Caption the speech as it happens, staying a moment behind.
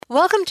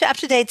Welcome to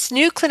UpToDate's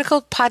new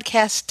clinical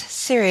podcast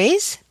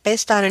series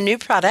based on a new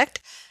product,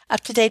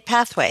 UpToDate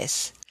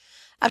Pathways.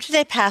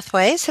 UpToDate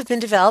Pathways have been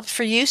developed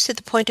for use at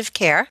the point of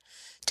care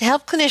to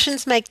help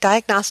clinicians make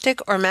diagnostic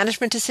or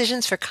management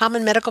decisions for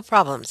common medical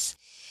problems.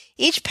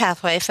 Each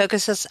pathway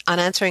focuses on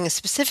answering a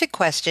specific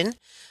question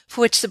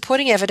for which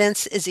supporting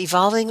evidence is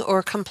evolving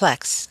or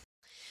complex.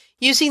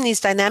 Using these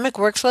dynamic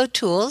workflow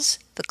tools,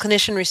 the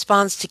clinician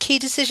responds to key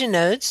decision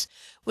nodes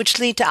which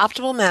lead to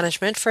optimal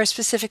management for a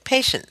specific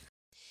patient.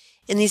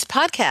 In these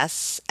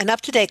podcasts, an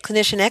UpToDate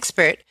clinician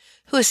expert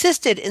who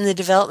assisted in the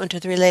development of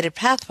the related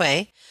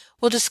pathway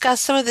will discuss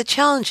some of the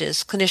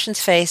challenges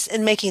clinicians face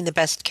in making the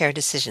best care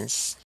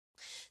decisions.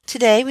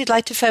 Today, we'd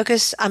like to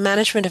focus on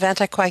management of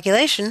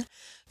anticoagulation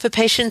for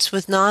patients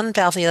with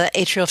nonvalvular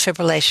atrial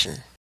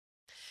fibrillation.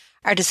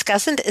 Our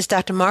discussant is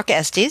Dr. Mark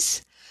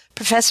Estes,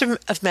 Professor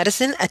of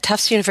Medicine at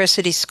Tufts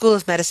University School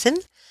of Medicine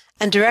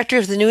and Director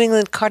of the New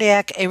England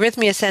Cardiac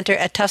Arrhythmia Center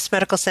at Tufts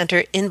Medical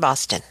Center in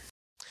Boston.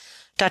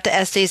 Dr.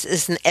 Estes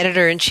is an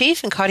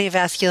Editor-in-Chief in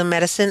Cardiovascular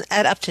Medicine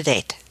at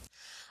UpToDate.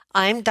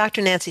 I'm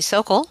Dr. Nancy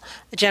Sokol,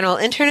 a General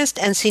Internist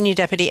and Senior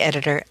Deputy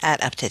Editor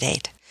at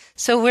UpToDate.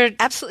 So we're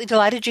absolutely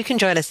delighted you can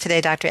join us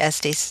today, Dr.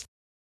 Estes.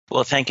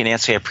 Well, thank you,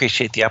 Nancy. I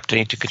appreciate the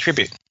opportunity to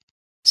contribute.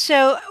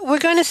 So we're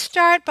going to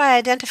start by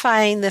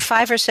identifying the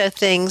 5 or so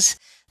things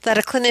that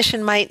a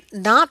clinician might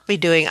not be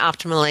doing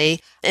optimally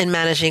in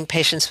managing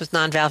patients with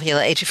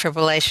nonvalvular atrial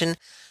fibrillation.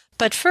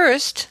 But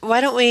first, why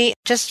don't we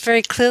just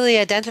very clearly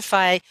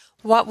identify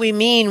what we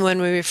mean when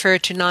we refer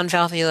to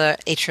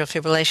nonvalvular atrial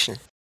fibrillation?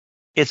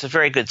 It's a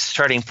very good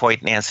starting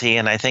point, Nancy,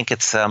 and I think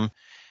it's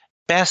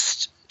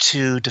best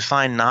to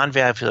define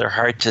nonvalvular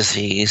heart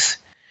disease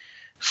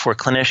for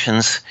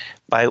clinicians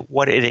by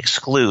what it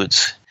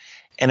excludes.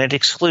 And it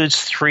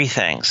excludes 3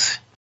 things: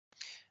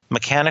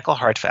 mechanical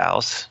heart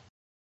valves,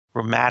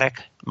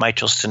 rheumatic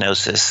mitral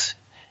stenosis,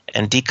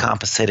 and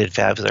decompensated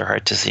valvular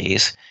heart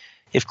disease.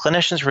 If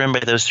clinicians remember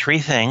those 3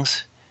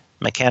 things,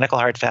 mechanical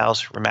heart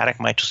valves, rheumatic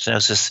mitral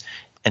stenosis,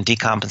 and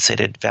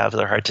decompensated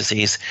valvular heart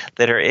disease,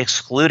 that are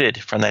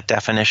excluded from that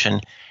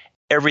definition,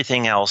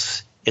 everything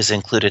else is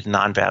included in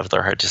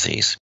non-valvular heart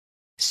disease.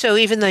 So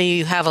even though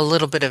you have a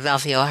little bit of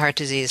valvular heart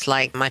disease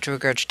like mitral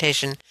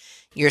regurgitation,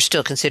 you're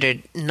still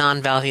considered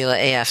non-valvular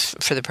AF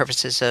for the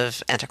purposes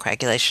of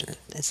anticoagulation.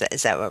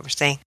 Is that what we're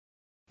saying?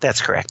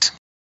 That's correct.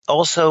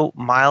 Also,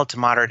 mild to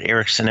moderate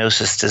aortic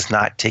stenosis does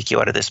not take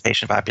you out of this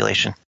patient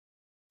population.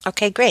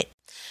 Okay, great.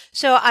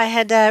 So I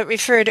had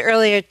referred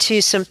earlier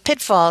to some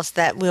pitfalls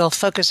that we'll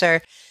focus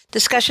our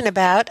discussion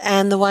about,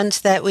 and the ones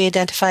that we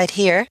identified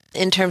here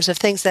in terms of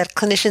things that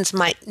clinicians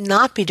might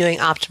not be doing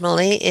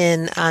optimally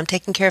in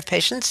taking care of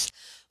patients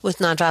with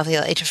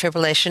nonvalvular atrial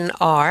fibrillation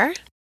are: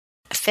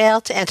 fail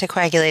to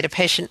anticoagulate a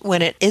patient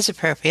when it is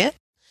appropriate,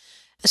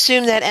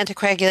 assume that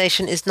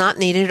anticoagulation is not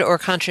needed or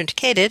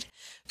contraindicated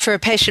for a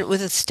patient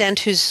with a stent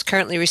who's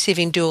currently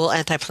receiving dual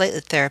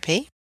antiplatelet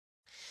therapy,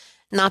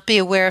 not be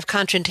aware of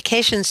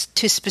contraindications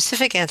to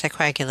specific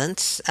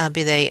anticoagulants,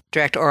 be they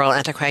direct oral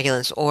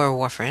anticoagulants or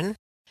warfarin,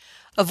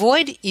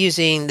 avoid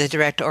using the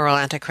direct oral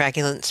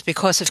anticoagulants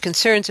because of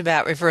concerns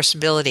about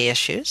reversibility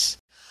issues,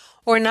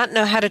 or not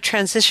know how to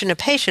transition a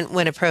patient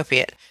when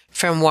appropriate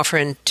from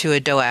warfarin to a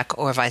DOAC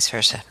or vice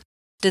versa.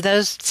 Do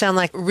those sound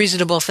like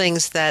reasonable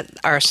things that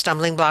are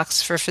stumbling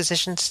blocks for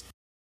physicians?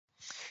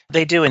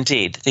 They do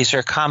indeed. These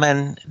are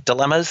common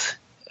dilemmas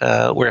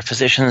where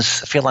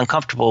physicians feel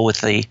uncomfortable with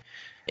the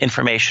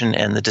information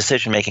and the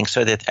decision-making,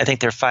 so that I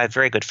think there are 5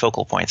 very good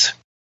focal points.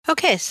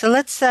 Okay, so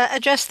let's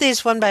address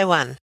these one by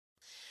one.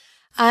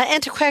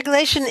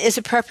 Anticoagulation is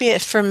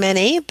appropriate for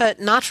many, but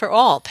not for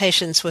all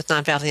patients with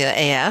nonvalvular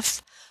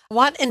AF.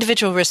 What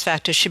individual risk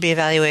factors should be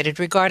evaluated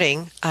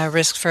regarding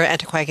risk for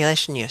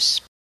anticoagulation use?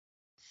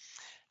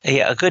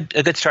 A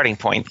good starting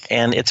point,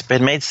 and it's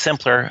been made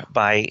simpler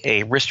by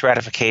a risk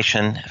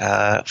stratification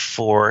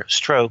for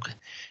stroke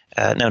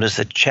known as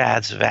the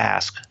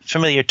CHADS-VASc,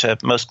 familiar to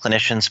most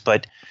clinicians,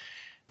 but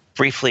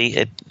briefly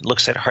it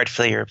looks at heart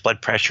failure, blood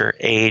pressure,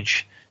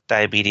 age,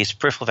 diabetes,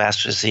 peripheral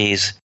vascular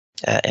disease,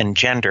 and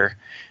gender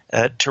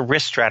to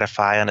risk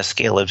stratify on a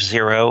scale of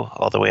 0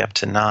 all the way up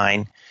to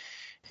 9.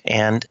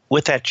 And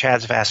with that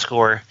CHADS-VASc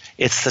score,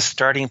 it's the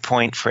starting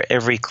point for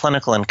every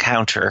clinical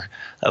encounter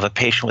of a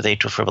patient with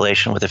atrial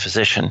fibrillation with a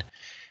physician.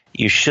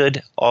 You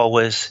should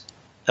always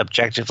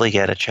objectively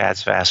get a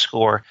CHADS-VASc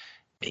score,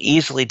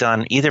 easily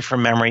done either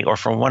from memory or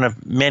from one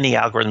of many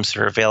algorithms that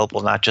are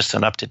available, not just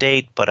on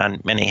UpToDate, but on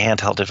many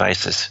handheld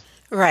devices.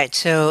 Right.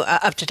 So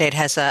UpToDate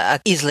has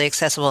a easily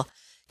accessible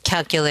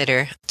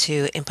calculator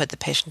to input the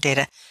patient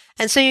data.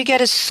 And so you get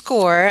a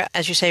score,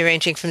 as you say,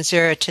 ranging from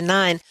 0 to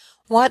 9.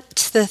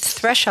 What's the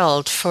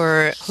threshold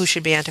for who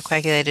should be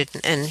anticoagulated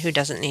and who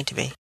doesn't need to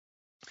be?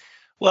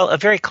 Well, a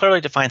very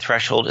clearly defined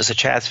threshold is a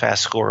CHADS-VASc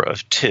score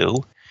of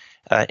 2.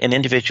 In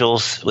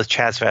individuals with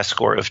CHADS-VASc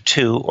score of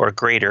 2 or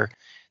greater,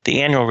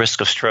 the annual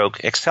risk of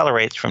stroke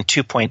accelerates from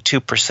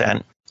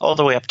 2.2% all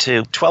the way up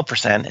to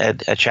 12%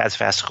 at a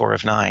CHADS-VASc score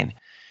of 9.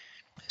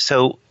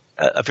 So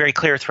a very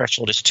clear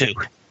threshold is 2.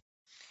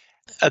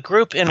 A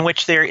group in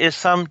which there is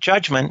some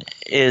judgment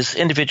is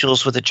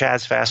individuals with a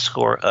CHA2DS2-VASc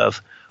score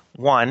of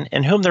 1,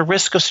 in whom the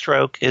risk of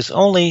stroke is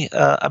only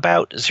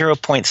about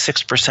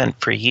 0.6%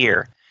 per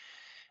year.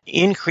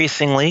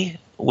 Increasingly,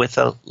 with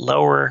a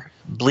lower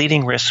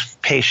bleeding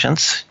risk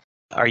patients,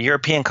 our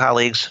European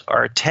colleagues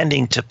are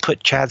tending to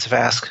put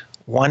CHA2DS2-VASc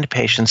 1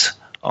 patients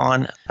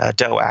on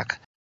DOAC.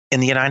 In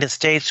the United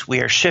States, we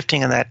are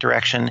shifting in that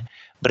direction,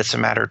 but it's a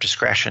matter of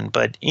discretion.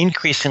 But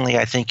increasingly,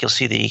 I think you'll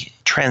see the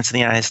trends in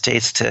the United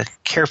States to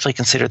carefully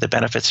consider the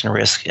benefits and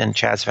risk in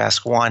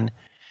CHA2DS2-VASc 1,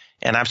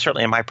 and I'm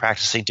certainly in my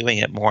practice doing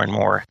it more and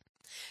more.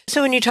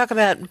 So when you talk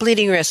about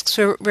bleeding risks,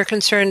 we're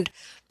concerned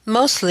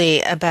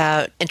mostly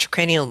about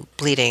intracranial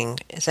bleeding.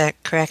 Is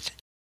that correct?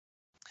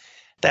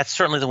 That's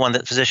certainly the one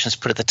that physicians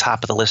put at the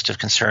top of the list of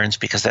concerns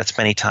because that's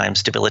many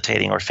times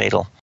debilitating or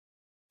fatal.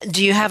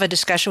 Do you have a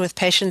discussion with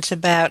patients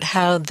about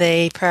how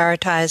they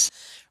prioritize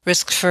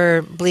risk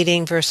for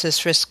bleeding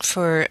versus risk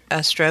for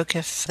a stroke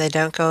if they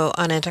don't go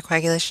on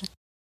anticoagulation?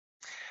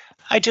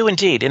 I do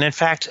indeed. And in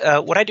fact,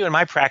 what I do in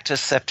my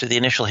practice after the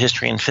initial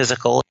history and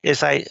physical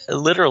is I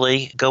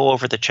literally go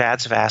over the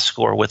CHA2DS2-VASc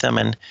score with them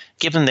and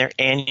give them their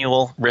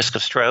annual risk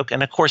of stroke.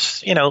 And of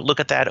course, look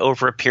at that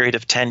over a period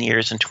of 10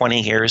 years and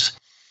 20 years.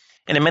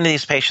 And in many of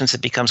these patients,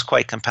 it becomes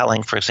quite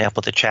compelling. For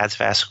example, the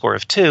CHA2DS2-VASc score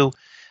of 2,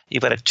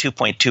 you've got a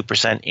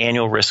 2.2%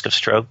 annual risk of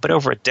stroke, but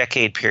over a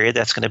decade period,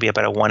 that's going to be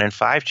about a 1 in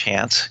 5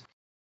 chance.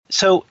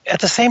 So at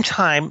the same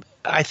time,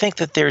 I think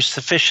that there's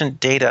sufficient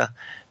data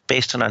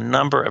based on a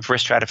number of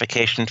risk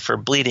stratification for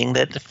bleeding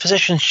that the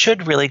physician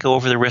should really go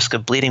over the risk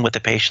of bleeding with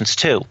the patients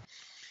too.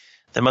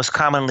 The most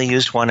commonly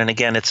used one, and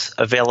again, it's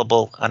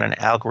available on an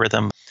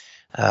algorithm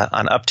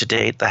on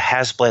UpToDate, the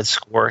HAS-BLED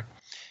score,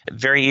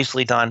 very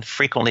easily done,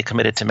 frequently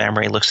committed to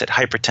memory, looks at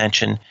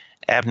hypertension,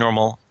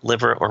 abnormal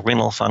liver or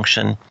renal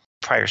function,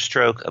 prior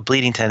stroke, a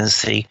bleeding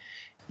tendency.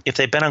 If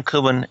they've been on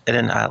Coumadin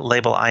and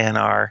label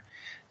INR,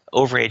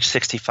 over age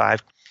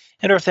 65,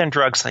 and or if they're on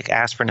drugs like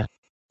aspirin.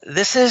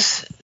 This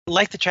is,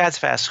 like the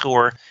CHA2DS2-VASc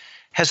score,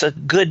 has a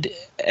good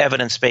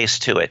evidence base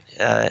to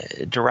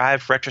it,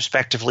 derived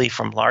retrospectively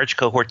from large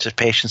cohorts of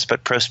patients,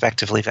 but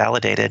prospectively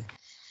validated.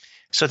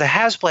 So the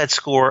HAS-BLED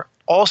score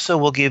also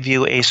will give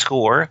you a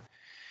score,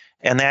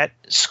 and that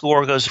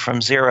score goes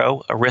from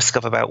 0, a risk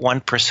of about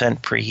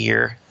 1% per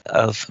year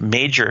of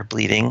major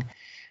bleeding,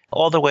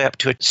 all the way up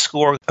to a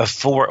score of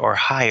 4 or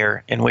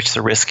higher, in which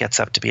the risk gets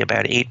up to be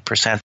about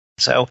 8%.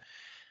 So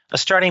a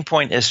starting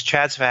point is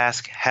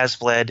CHA2DS2-VASc,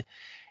 HAS-BLED,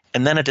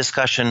 and then a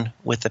discussion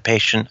with the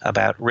patient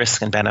about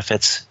risk and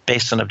benefits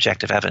based on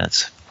objective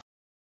evidence.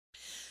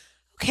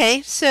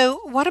 Okay,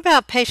 so what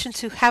about patients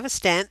who have a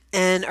stent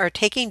and are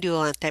taking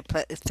dual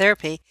antiplatelet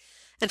therapy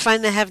and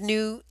find they have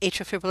new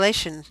atrial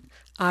fibrillation?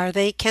 Are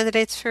they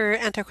candidates for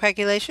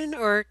anticoagulation,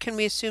 or can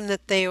we assume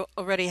that they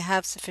already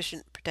have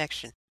sufficient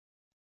protection?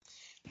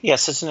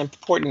 Yes, it's an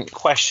important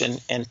question,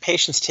 and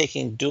patients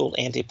taking dual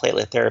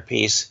antiplatelet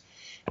therapies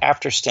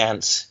after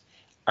stents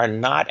are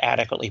not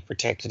adequately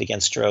protected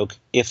against stroke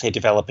if they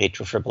develop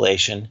atrial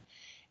fibrillation,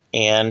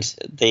 and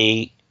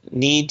they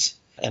need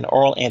an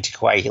oral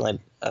anticoagulant,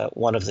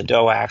 one of the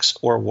DOACs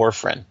or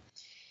warfarin.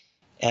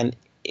 And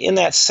in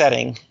that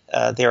setting,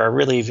 there are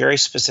really very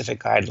specific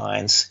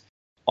guidelines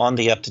on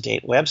the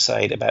UpToDate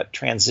website about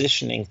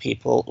transitioning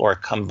people or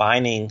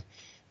combining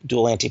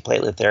dual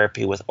antiplatelet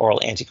therapy with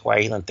oral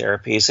anticoagulant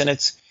therapies. And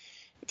it's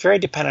very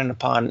dependent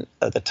upon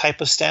the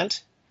type of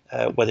stent,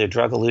 whether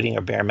drug-eluting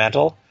or bare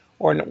metal,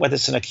 or whether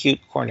it's an acute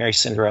coronary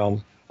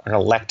syndrome or an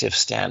elective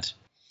stent.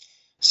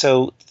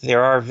 So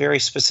there are very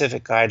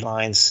specific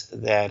guidelines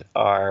that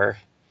are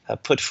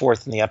put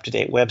forth in the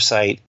UpToDate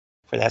website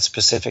for that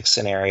specific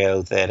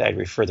scenario that I'd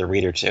refer the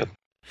reader to.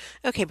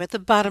 Okay, but the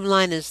bottom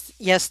line is,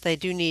 yes, they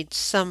do need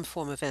some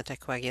form of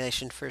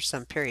anticoagulation for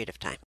some period of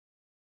time.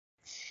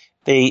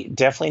 They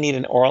definitely need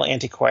an oral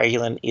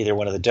anticoagulant, either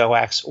one of the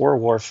DOACs or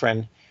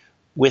warfarin,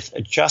 with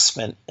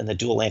adjustment in the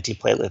dual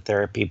antiplatelet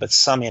therapy, but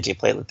some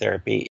antiplatelet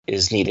therapy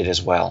is needed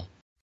as well.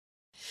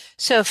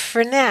 So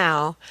for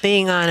now,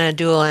 being on a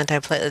dual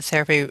antiplatelet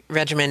therapy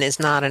regimen is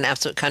not an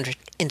absolute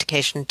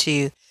contraindication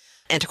to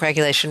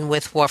anticoagulation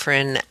with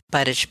warfarin,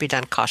 but it should be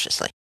done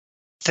cautiously.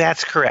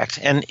 That's correct.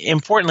 And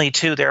importantly,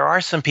 too, there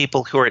are some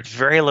people who are at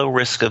very low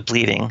risk of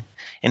bleeding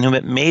in whom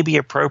it may be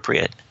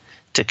appropriate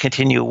to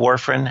continue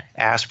warfarin,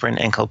 aspirin,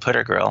 and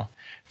clopidogrel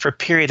for a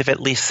period of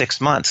at least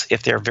 6 months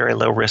if they're very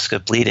low risk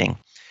of bleeding.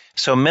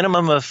 So a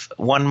minimum of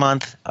 1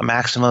 month, a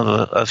maximum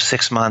of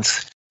 6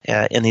 months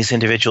in these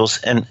individuals.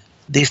 And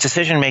these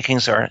decision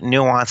makings are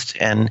nuanced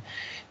and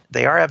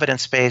they are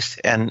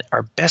evidence-based and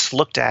are best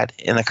looked at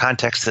in the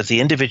context of the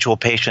individual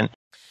patient.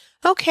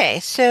 Okay,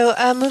 so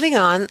moving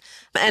on,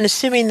 and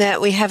assuming that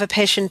we have a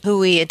patient who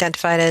we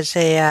identified as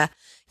a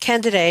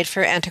candidate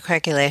for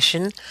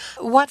anticoagulation,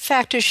 what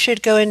factors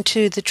should go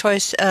into the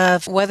choice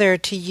of whether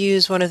to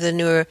use one of the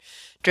newer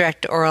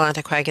direct oral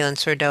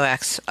anticoagulants or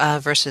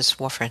DOACs versus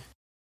warfarin?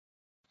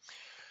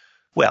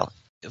 Well,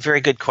 very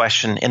good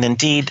question. And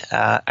indeed,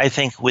 I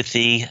think with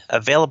the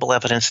available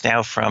evidence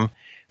now from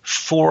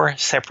 4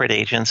 separate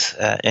agents,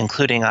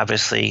 including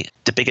obviously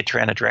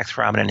dabigatran, a direct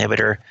thrombin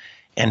inhibitor,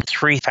 and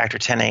 3 factor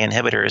Xa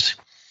inhibitors,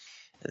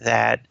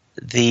 that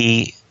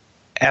the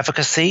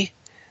efficacy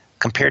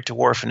compared to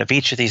warfarin of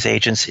each of these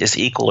agents is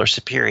equal or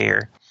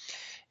superior,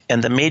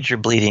 and the major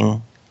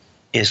bleeding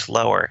is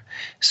lower.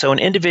 So in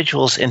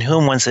individuals in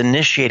whom one's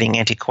initiating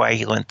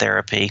anticoagulant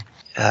therapy,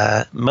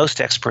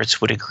 most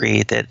experts would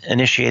agree that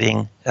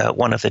initiating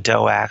one of the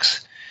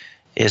DOACs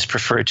is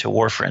preferred to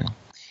warfarin.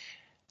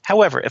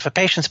 However, if a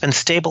patient's been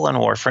stable on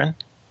warfarin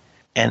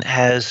and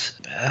has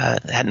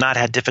had not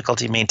had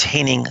difficulty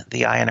maintaining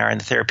the INR in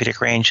the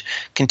therapeutic range,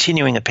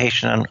 continuing a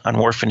patient on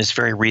warfarin is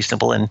very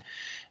reasonable and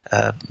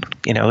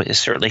is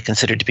certainly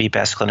considered to be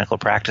best clinical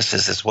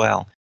practices as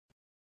well.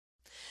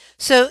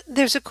 So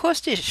there's a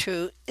cost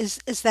issue. Is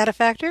that a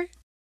factor?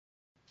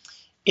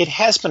 It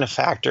has been a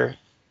factor.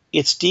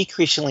 It's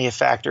decreasingly a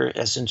factor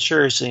as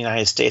insurers in the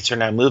United States are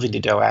now moving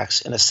to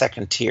DOACs in a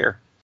second tier.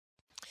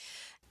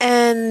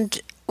 And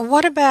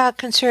what about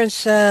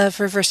concerns of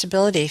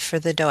reversibility for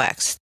the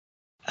DOACs?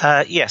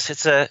 Yes,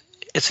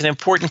 it's an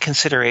important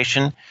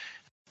consideration.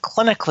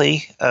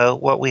 Clinically,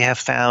 what we have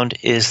found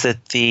is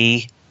that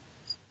the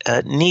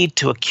need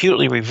to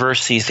acutely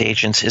reverse these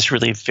agents is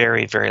really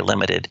very, very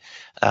limited.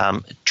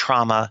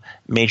 Trauma,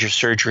 major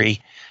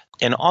surgery.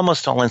 In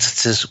almost all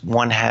instances,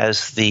 one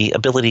has the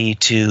ability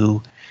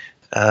to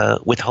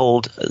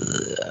withhold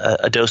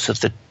a dose of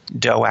the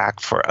DOAC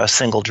for a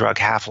single drug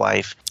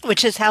half-life.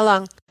 Which is how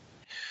long?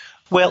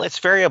 Well, it's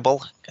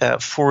variable.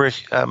 For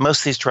most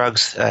of these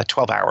drugs,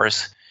 12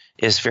 hours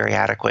is very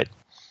adequate.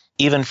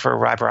 Even for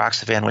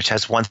rivaroxaban, which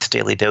has once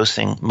daily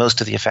dosing,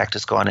 most of the effect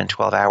is gone in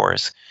 12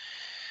 hours.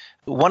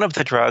 One of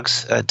the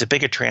drugs,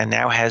 dabigatran,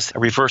 now has a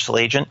reversal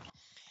agent.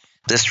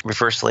 This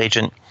reversal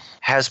agent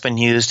has been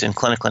used in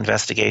clinical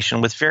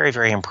investigation with very,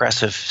 very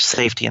impressive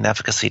safety and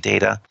efficacy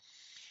data.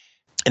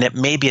 And it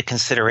may be a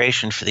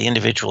consideration for the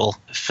individual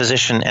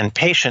physician and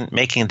patient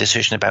making a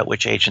decision about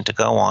which agent to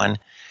go on.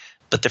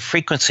 But the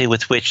frequency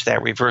with which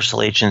that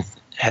reversal agent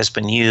has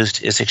been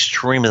used is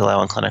extremely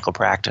low in clinical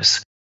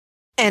practice.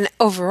 And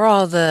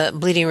overall, the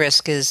bleeding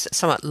risk is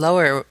somewhat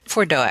lower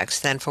for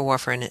DOACs than for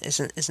warfarin.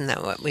 Isn't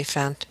that what we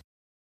found?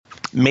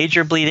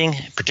 Major bleeding,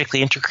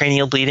 particularly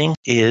intracranial bleeding,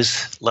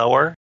 is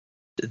lower.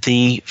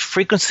 The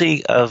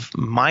frequency of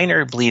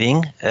minor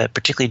bleeding,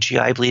 particularly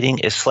GI bleeding,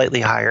 is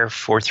slightly higher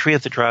for 3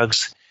 of the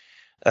drugs.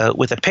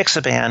 With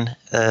apixaban,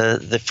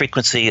 the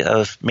frequency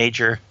of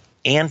major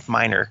and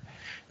minor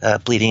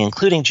bleeding,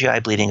 including GI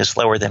bleeding, is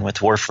lower than with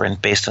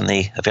warfarin based on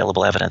the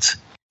available evidence.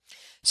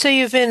 So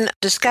you've been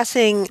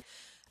discussing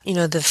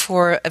the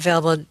 4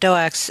 available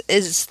DOACs.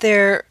 Is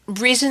there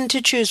reason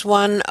to choose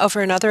one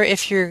over another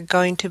if you're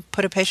going to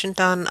put a patient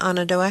on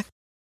a DOAC?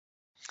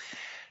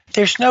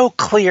 There's no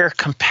clear,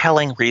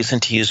 compelling reason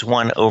to use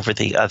one over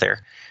the other.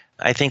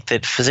 I think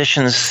that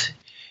physicians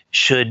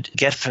should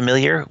get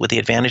familiar with the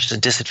advantages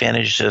and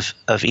disadvantages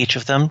of each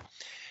of them.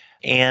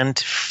 And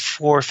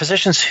for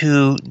physicians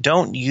who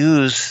don't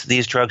use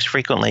these drugs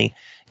frequently,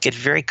 get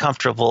very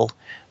comfortable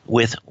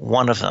with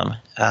one of them,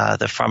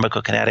 the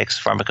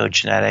pharmacokinetics,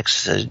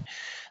 pharmacogenetics,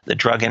 the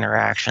drug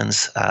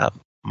interactions,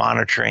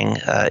 monitoring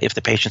if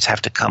the patients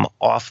have to come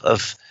off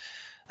of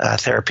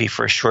therapy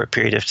for a short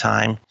period of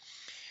time.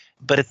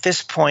 But at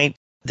this point,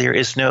 there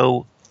is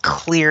no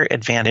clear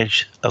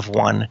advantage of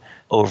one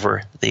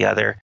over the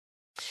other.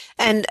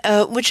 And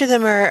which of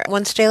them are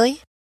once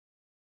daily?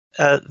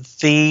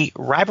 The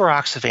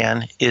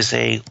rivaroxaban is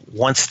a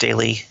once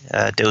daily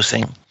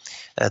dosing.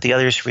 The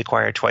others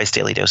require twice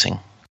daily dosing.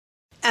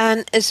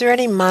 And is there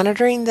any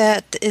monitoring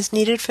that is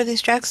needed for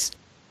these drugs?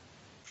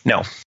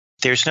 No.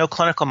 There's no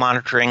clinical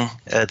monitoring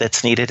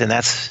that's needed, and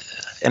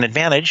that's an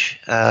advantage,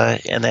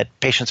 and that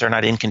patients are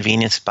not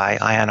inconvenienced by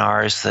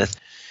INRs,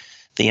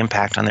 the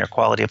impact on their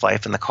quality of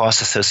life and the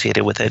costs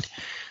associated with it.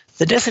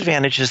 The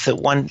disadvantage is that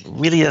one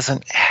really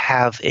doesn't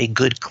have a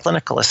good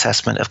clinical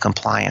assessment of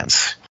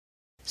compliance.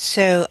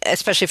 So,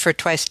 especially for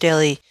twice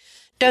daily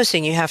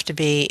dosing, you have to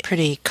be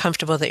pretty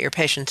comfortable that your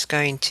patient's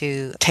going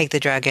to take the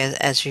drug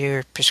as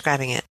you're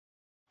prescribing it.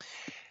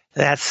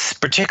 That's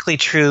particularly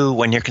true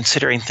when you're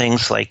considering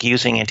things like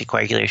using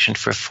anticoagulation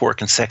for 4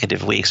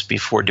 consecutive weeks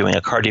before doing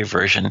a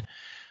cardioversion,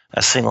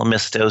 a single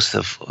missed dose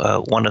of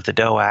one of the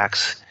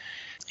DOACs,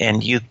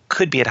 and you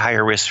could be at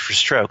higher risk for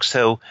stroke.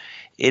 So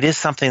it is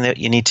something that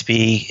you need to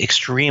be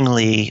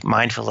extremely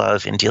mindful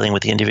of in dealing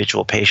with the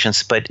individual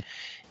patients. But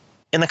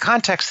in the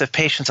context of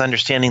patients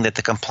understanding that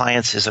the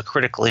compliance is a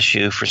critical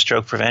issue for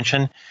stroke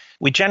prevention,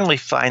 we generally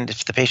find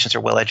if the patients are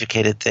well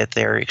educated that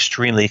they're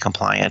extremely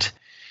compliant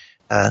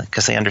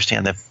because they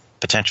understand the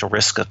potential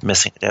risk of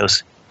missing a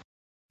dose.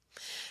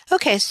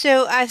 Okay,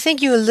 so I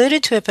think you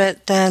alluded to it,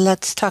 but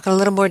let's talk in a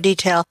little more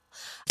detail.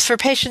 For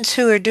patients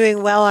who are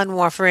doing well on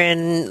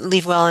warfarin,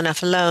 leave well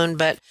enough alone,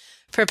 but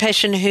for a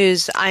patient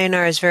whose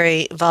INR is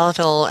very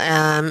volatile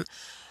and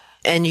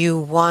you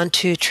want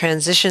to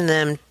transition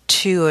them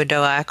to a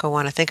DOAC or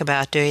want to think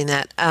about doing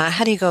that,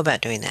 how do you go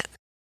about doing that?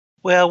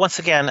 Well, once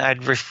again,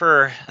 I'd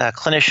refer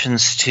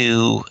clinicians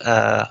to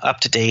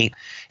UpToDate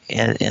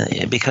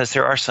because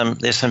there's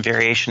some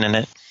variation in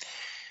it.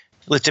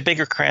 With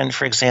dabigatran,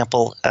 for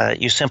example,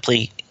 you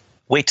simply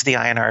wait to the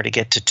INR to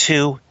get to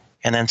 2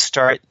 and then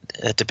start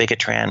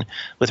dabigatran.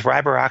 With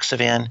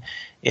rivaroxaban,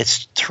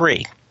 it's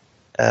 3.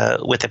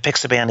 With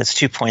apixaban, it's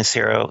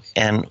 2.0,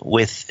 and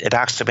with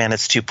edoxaban,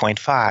 it's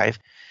 2.5.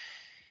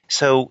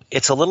 So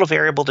it's a little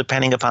variable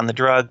depending upon the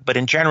drug, but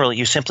in general,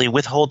 you simply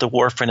withhold the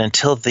warfarin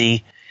until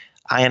the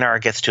INR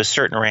gets to a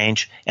certain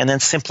range, and then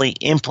simply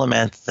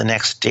implement the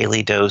next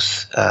daily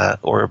dose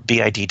or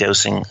BID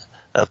dosing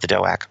of the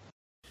DOAC.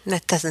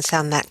 That doesn't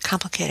sound that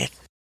complicated.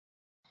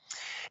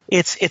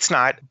 It's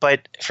not,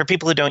 but for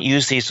people who don't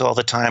use these all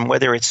the time,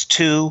 whether it's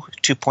 2,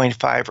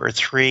 2.5, or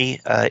 3,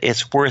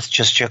 it's worth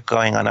just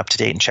going on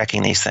UpToDate and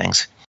checking these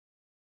things.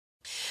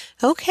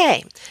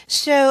 Okay.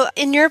 So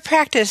in your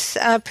practice,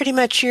 pretty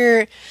much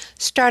you're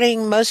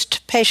starting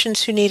most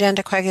patients who need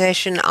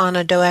anticoagulation on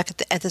a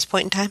DOAC at this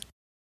point in time?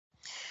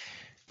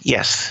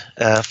 Yes.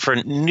 For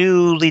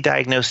newly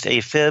diagnosed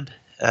AFib,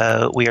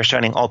 we are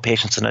starting all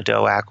patients on a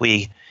DOAC.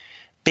 We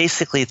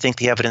basically think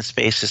the evidence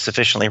base is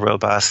sufficiently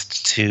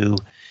robust to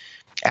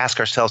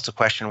ask ourselves the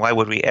question, why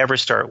would we ever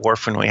start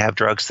warfarin when we have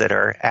drugs that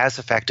are as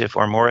effective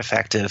or more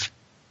effective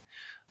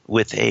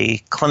with a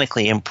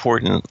clinically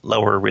important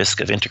lower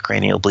risk of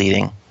intracranial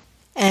bleeding?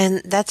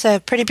 And that's a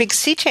pretty big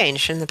sea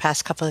change in the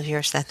past couple of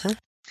years then, huh?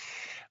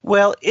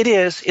 Well, it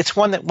is. It's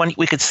one that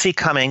we could see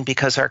coming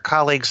because our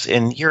colleagues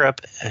in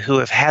Europe who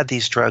have had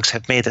these drugs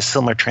have made a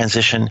similar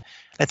transition.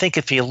 I think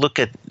if you look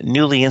at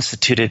newly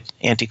instituted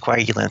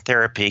anticoagulant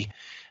therapy,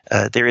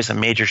 there is a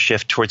major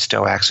shift towards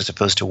DOACs as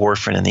opposed to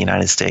warfarin in the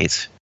United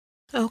States.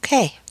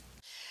 Okay.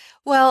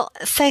 Well,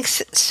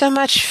 thanks so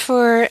much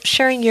for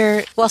sharing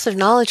your wealth of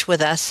knowledge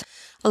with us.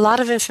 A lot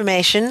of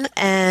information,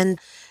 and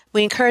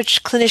we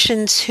encourage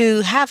clinicians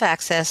who have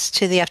access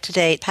to the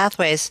UpToDate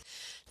pathways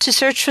to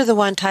search for the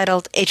one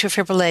titled Atrial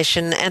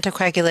Fibrillation,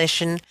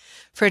 Anticoagulation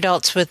for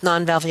Adults with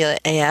Nonvalvular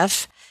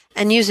AF,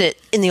 and use it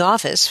in the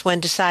office when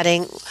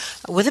deciding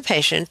with a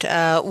patient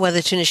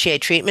whether to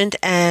initiate treatment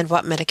and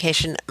what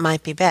medication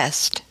might be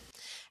best.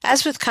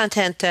 As with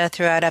content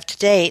throughout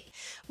UpToDate,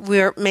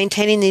 we're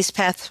maintaining these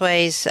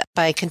pathways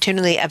by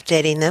continually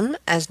updating them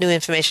as new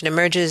information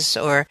emerges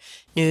or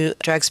new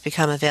drugs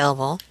become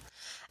available.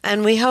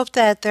 And we hope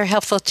that they're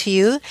helpful to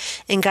you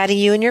in guiding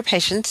you and your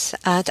patients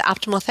to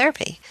optimal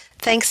therapy.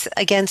 Thanks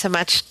again so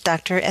much,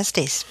 Dr.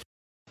 Estes.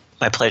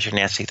 My pleasure,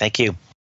 Nancy. Thank you.